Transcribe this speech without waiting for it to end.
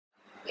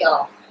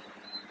Yo,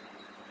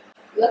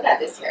 look at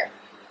this hair.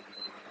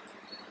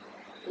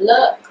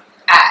 Look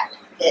at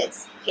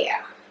this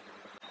hair.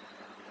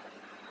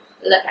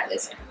 Look at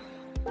this hair.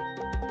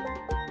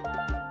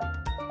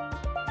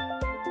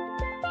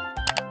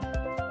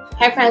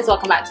 Hi friends,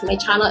 welcome back to my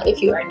channel. If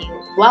you are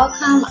new,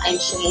 welcome. I'm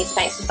Shanice,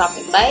 thanks for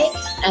stopping by.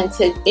 And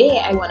today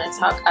I want to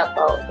talk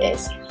about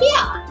this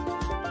hair.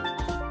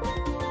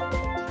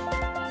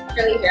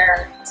 Curly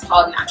hair, it's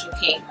called Natural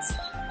Kinks.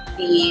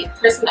 The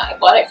person that I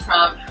bought it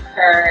from,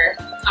 her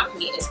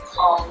company is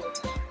called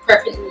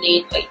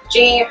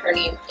PerfectlyLaidbyjay. Her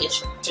name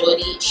is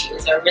Jodi. She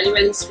is a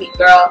really sweet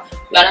girl.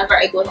 Whenever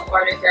I go to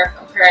order hair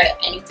from her,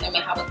 anytime I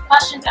have a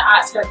question to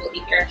ask her about the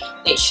hair,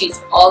 like, she's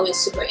always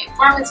super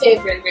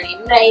informative, really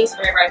nice,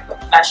 very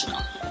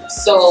professional.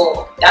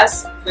 So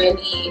that's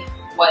really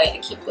why I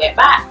keep going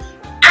back.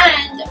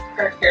 And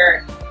her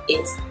hair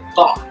is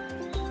bomb.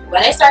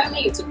 When I started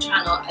my YouTube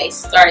channel, I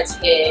started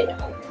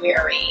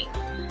wearing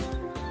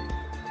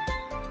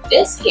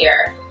this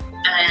hair,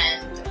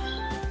 and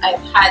I've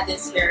had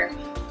this hair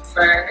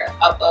for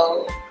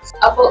about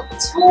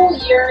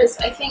 2 years.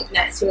 I think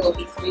next year will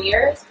be 3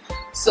 years.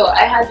 So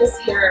I had this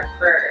hair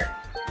for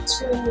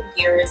 2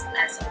 years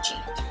and some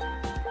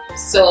change.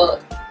 So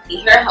the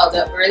hair held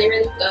up really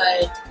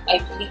good.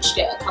 I bleached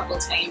it a couple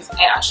times.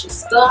 I actually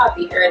still have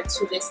the hair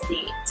to this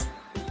date,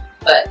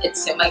 but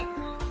it's in my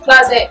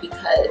closet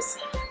because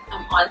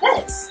I'm on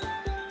this.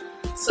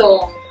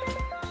 So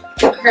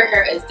her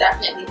hair is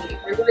definitely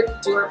really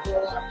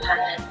durable,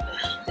 and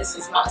this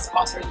is not a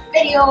sponsored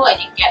video. I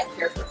didn't get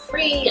hair for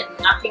free and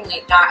nothing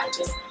like that. I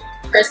just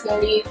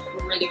personally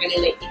really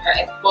like the hair.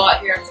 I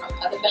bought hair from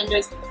other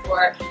vendors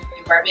before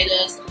in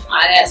Barbados,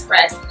 on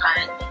AliExpress,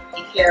 and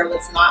the hair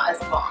was not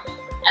as long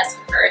as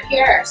her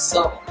hair.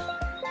 So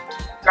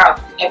girl,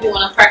 if you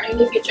want to partner in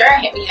the future,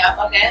 hit me up,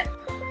 okay?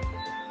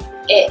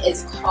 It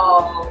is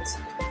called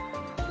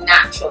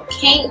Natural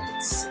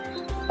Kinks,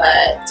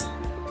 but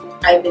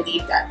I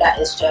believe that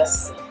is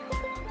just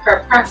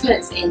her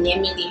preference in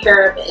naming the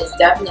hair, but it's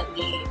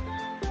definitely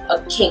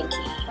a kinky,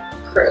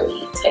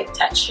 curly type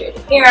textured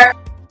hair.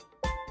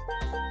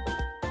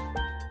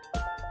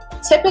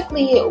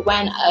 Typically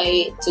when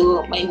I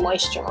do my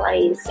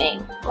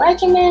moisturizing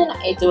regimen,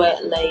 I do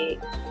it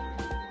like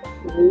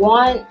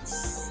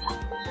once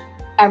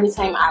every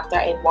time after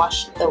I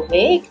wash the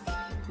wig,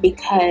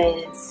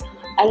 because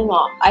I don't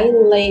know, I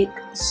like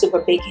super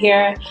big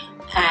hair,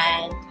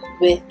 and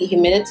with the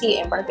humidity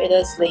in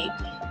Barbados, like,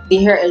 the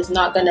hair is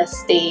not gonna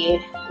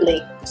stay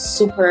like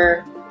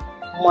super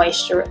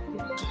moisture.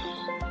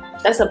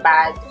 That's a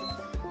bad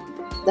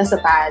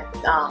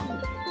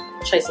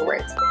choice of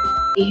words.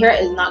 The hair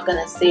is not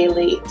gonna stay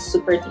like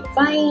super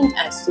defined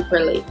and super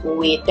like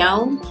weighed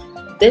down.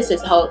 This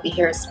is how the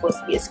hair is supposed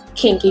to be. It's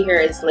kinky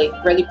hair, is like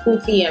really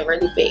poofy and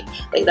really big.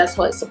 Like, that's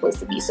how it's supposed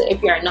to be. So if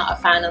you're not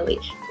a fan of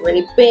like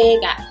really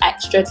big and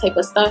extra type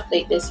of stuff,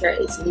 like, this hair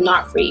is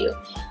not for you.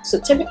 So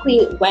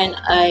typically when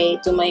I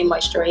do my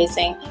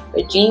moisturizing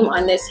regime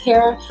on this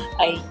hair,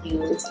 I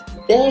use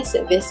this.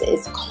 This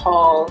is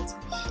called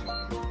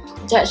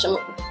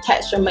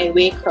Texture My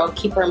Wave Curl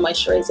Keeper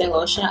Moisturizing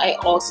Lotion. I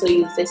also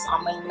use this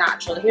on my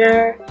natural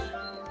hair,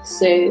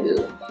 so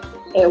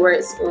it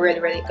works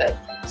really good.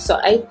 So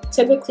I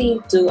typically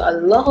do a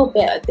little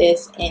bit of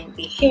this in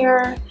the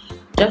hair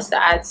just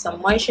to add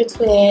some moisture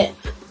to it.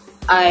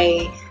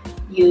 I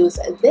use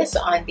this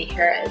on the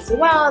hair as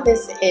well.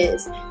 This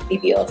is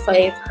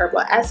BB05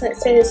 Herbal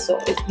Essences. So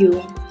if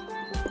you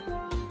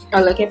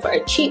are looking for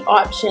a cheap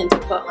option to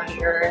put on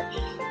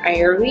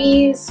your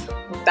weaves,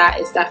 that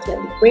is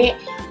definitely great.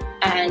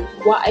 And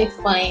what I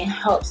find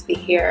helps the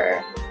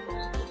hair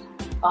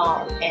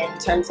in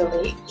terms of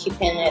like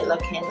keeping it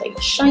looking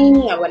like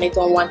shiny, and when I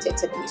don't want it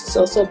to be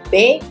so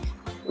big,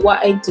 what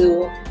I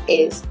do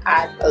is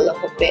add a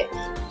little bit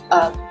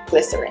of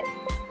glycerin.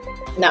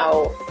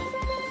 Now,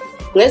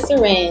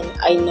 glycerin,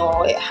 I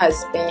know it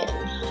has been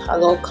a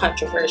little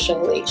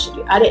controversial, like, should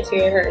you add it to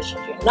your hair,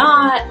 should you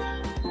not?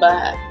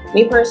 But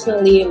me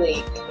personally,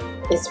 like,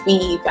 it's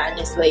weave and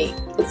it's like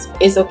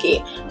it's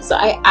okay. So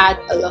I add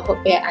a little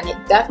bit, and it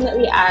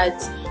definitely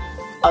adds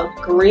a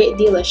great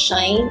deal of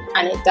shine,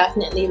 and it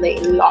definitely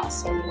like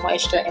locks in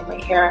moisture in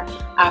my hair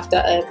after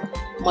I've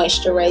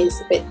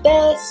moisturized with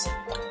this.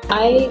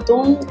 I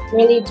don't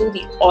really do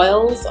the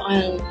oils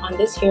on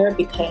this hair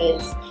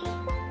because,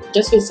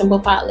 just for the simple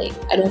fact, like,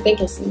 I don't think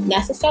it's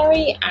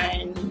necessary,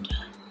 and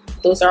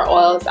those are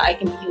oils that I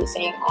can be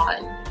using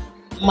on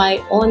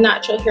my own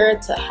natural hair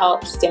to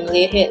help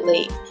stimulate it.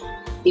 Like,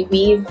 the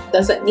weave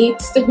doesn't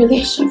need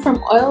stimulation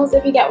from oils,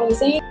 if you get what I'm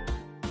saying.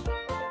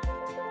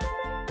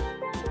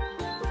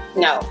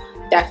 Now,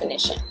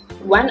 definition.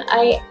 When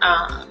I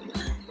am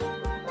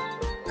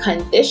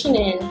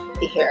conditioning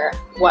the hair,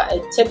 what I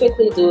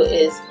typically do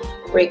is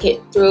break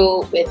it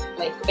through with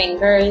my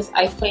fingers.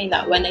 I find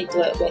that when I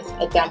do it with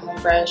a diamond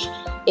brush,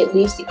 it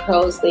leaves the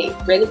curls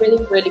like really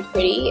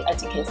pretty,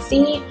 as you can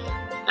see,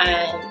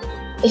 and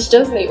it's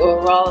just like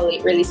overall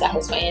like really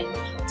satisfying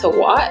to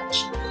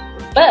watch.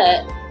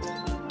 But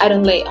I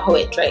don't like how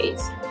it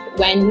dries.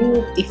 when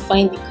you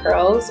define the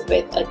curls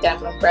with a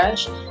diamond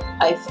brush,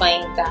 I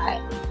find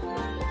that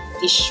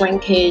the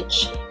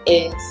shrinkage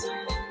is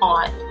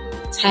on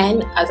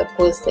 10 as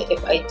opposed to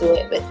if I do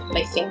it with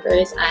my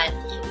fingers, and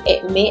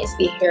it makes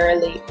the hair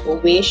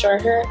like way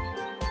shorter,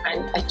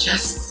 and I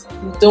just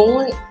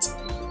don't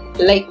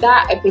like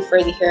that. I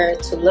prefer the hair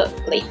to look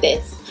like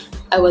this.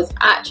 I was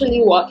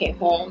actually walking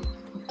home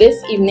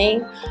this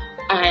evening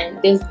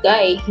and this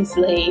guy, he's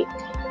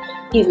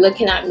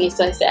looking at me,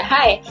 so I said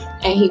hi,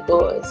 and he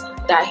goes,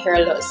 that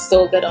hair looks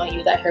so good on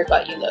you, that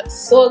haircut you look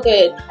so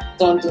good,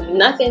 don't do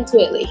nothing to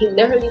it. Like, he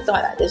literally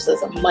thought that this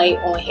was my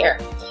own hair.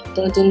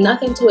 Don't do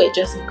nothing to it,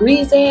 just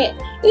grease it.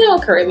 You know,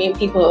 Caribbean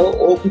people,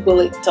 old people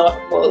like to talk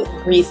about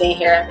greasing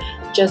hair.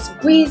 Just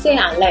grease it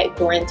and let it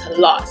grow into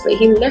locks. Like,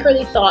 he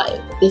literally thought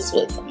this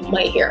was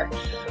my hair.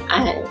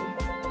 And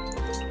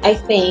I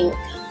think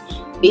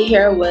the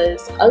hair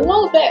was a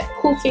little bit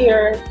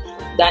poofier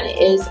than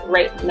it is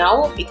right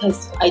now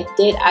because I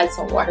did add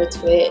some water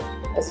to it,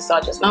 as you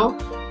saw just now.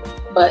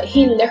 But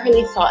he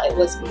literally thought it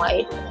was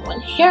my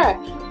own hair.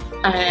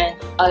 And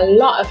a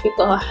lot of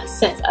people,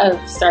 since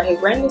I've started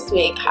wearing this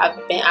wig, have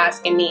been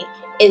asking me,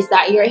 is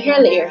that your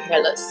hair? Like, your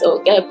hair looks so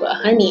good, but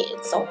honey,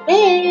 it's so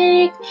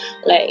big.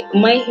 Like,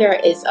 my hair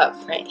is up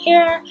front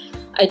here.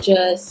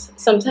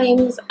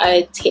 Sometimes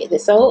I take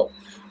this out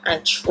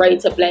and try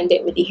to blend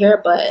it with the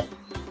hair, but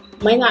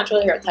my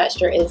natural hair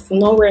texture is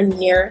nowhere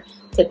near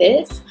to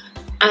this.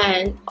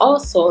 And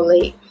also,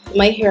 like,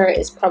 my hair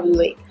is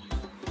probably like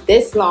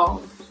this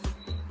long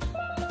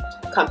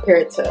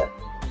compared to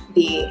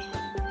the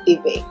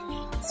wig.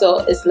 So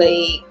it's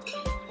like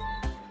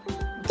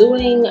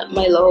doing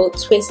my little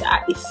twist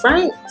at the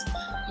front.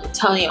 I'm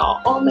telling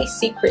y'all all my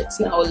secrets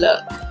now.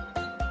 Look,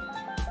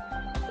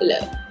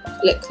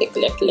 click,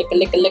 looking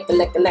like a lick.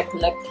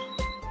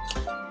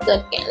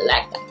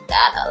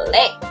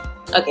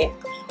 Okay,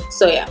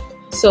 so yeah,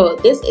 so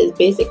this is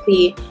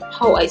basically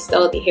how I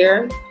style the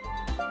hair.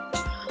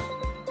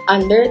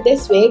 Under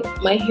this wig,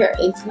 my hair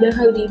is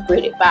literally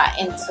braided back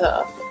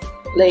into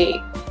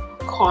like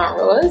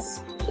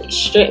cornrows, like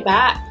straight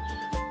back,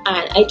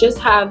 and I just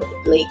have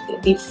like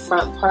the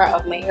front part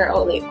of my hair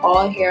out, like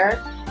all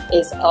hair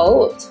is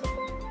out,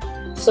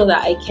 so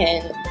that I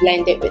can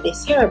blend it with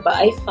this hair. But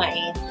I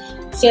find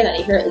seeing that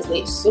the hair is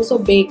like so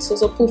big, so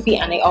poofy,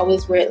 and I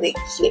always wear it like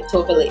flipped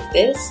over like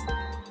this,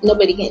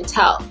 nobody can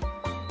tell.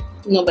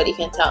 Nobody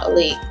can tell.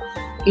 Like,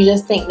 you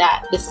just think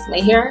that this is my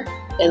hair,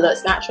 it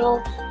looks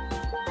natural.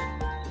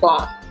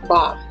 Bomb.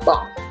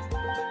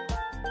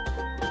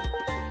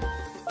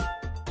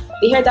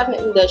 The hair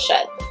definitely does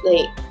shed.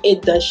 Like,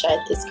 it does shed.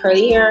 It's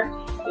curly hair.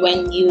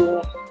 When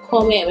you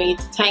comb it, when you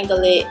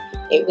detangle it,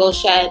 it will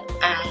shed.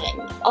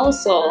 And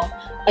also,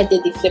 I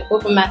did the flip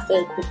over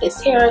method with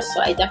this hair,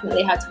 so I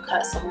definitely had to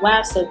cut some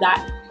wefts, so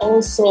that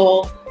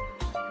also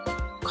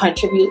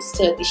contributes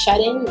to the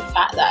shedding, the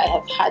fact that I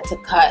have had to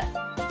cut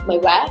my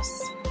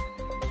wefts.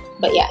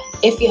 But yeah,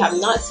 if you have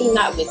not seen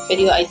that wig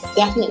video, I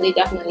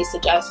definitely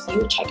suggest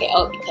you check it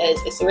out because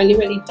it's really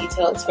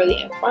detailed, it's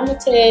really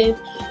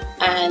informative,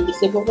 and the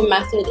flip over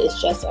method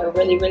is just a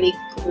really great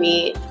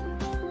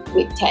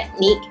wig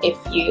technique if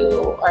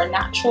you are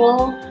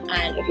natural,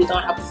 and if you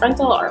don't have a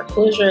frontal or a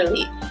closure,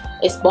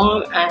 it's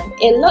bomb and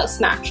it looks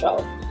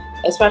natural,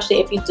 especially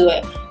if you do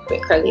it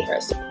with curly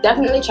hair. So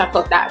definitely check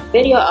out that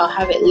video. I'll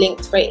have it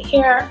linked right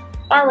here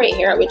or right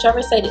here,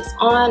 whichever side it's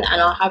on,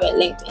 and I'll have it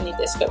linked in the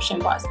description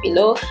box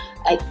below.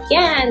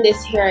 Again,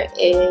 this hair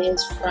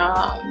is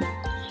from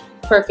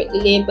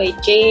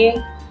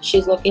perfectlylaidbyjay.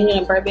 She's located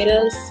in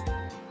Barbados.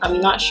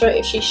 I'm not sure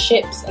if she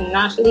ships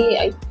internationally.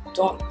 I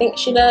don't think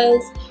she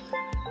does.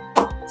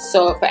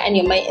 So for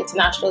any of my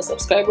international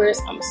subscribers,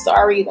 I'm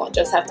sorry, you don't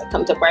just have to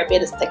come to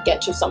Barbados to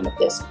get you some of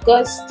this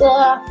good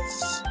stuff.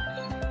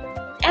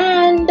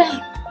 And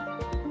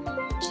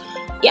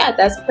yeah,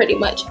 that's pretty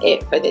much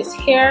it for this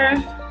hair.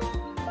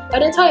 I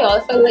didn't tell y'all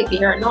if I like the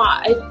hair or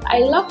not. I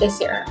love this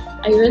hair.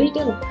 I really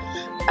do.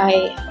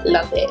 I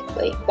love it.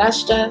 Like,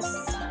 that's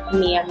just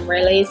me. I'm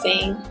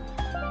realizing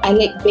I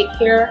like big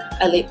hair,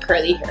 I like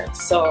curly hair.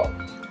 So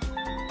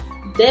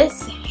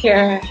this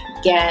hair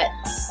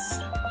gets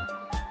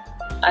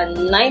a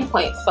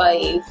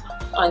 9.5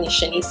 on the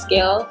HUNI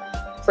scale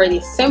for the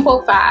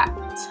simple fact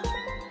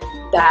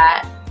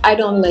that I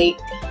don't like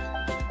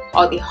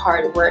all the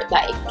hard work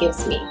that it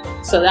gives me.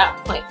 So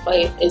that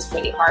 0.5 is for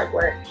the hard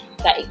work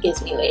that it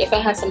gives me. Like, if I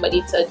had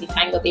somebody to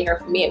detangle the hair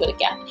for me, it would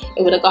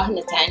have gotten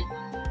a 10.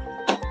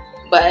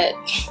 But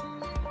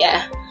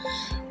yeah,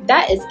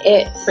 that is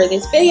it for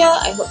this video.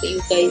 I hope that you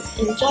guys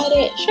enjoyed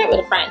it. Share it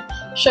with a friend.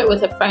 Share it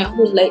with a friend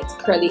who likes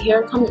curly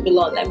hair. Comment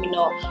below and let me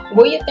know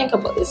what you think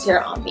about this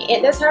hair on me.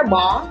 Ain't this hair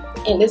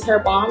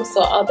bomb?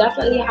 So I'll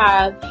definitely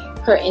have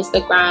her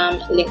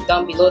Instagram linked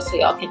down below so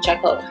y'all can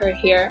check out her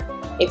hair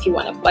if you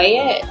want to buy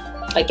it.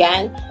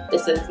 Again,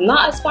 this is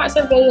not a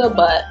sponsored video,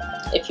 but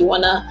if you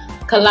want to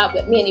collab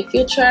with me in the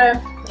future,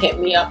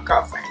 hit me up,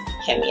 girlfriend.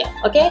 Hit me up,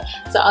 okay?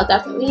 So I'll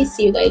definitely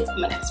see you guys in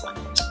my next one.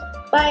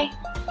 Bye.